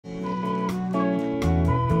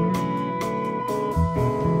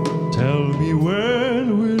me,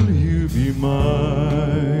 when will you be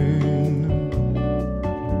mine?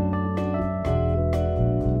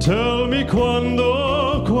 Tell me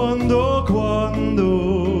quando, quando, quando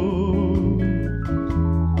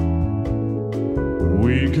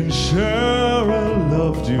we can share a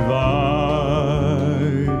love divine.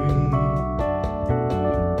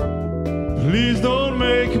 Please don't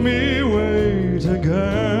make me wait again.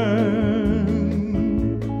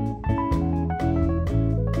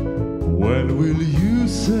 When will you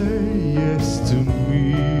say yes to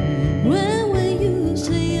me? When will you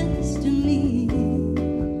say yes to me?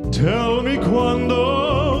 Tell me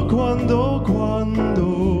quando, quando,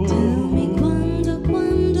 quando. Tell me quando,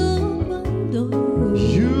 quando, quando.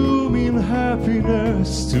 You mean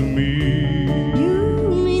happiness to me. You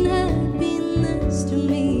mean happiness to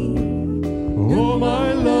me. Oh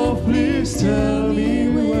my love, please tell me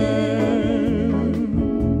when.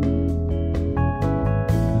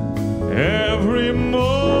 Every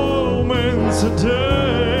moment's a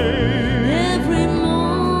day. Every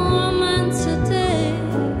moment's a day.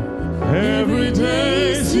 Every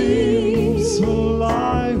day seems a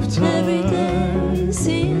lifetime. Every day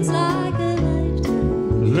seems like a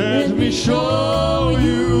lifetime. Let me show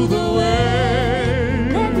you the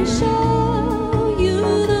way. Let me show you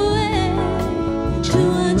the way to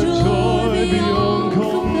a joy beyond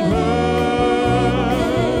compare.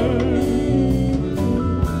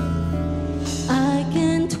 I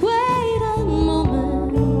can't wait a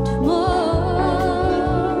moment more.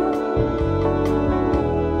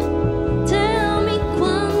 Tell me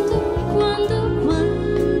quando, quando,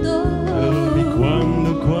 quando. Tell me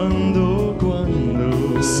quando, quando, quando.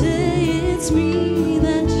 Say it's me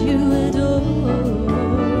that you adore.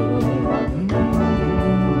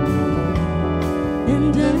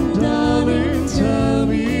 And darling, tell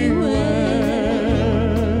me when.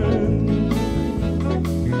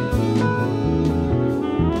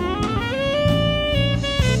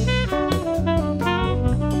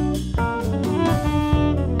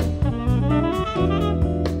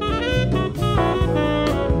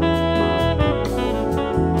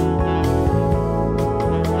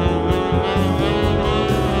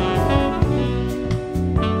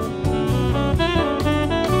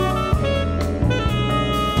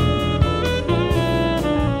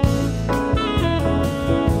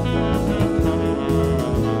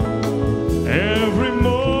 Every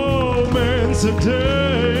moment's a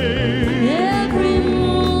day. Every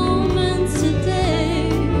moment's a day.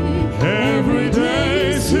 Every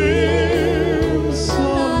day seems a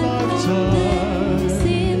lifetime.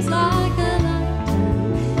 Seems like a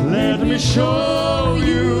lifetime. Let me show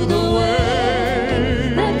you the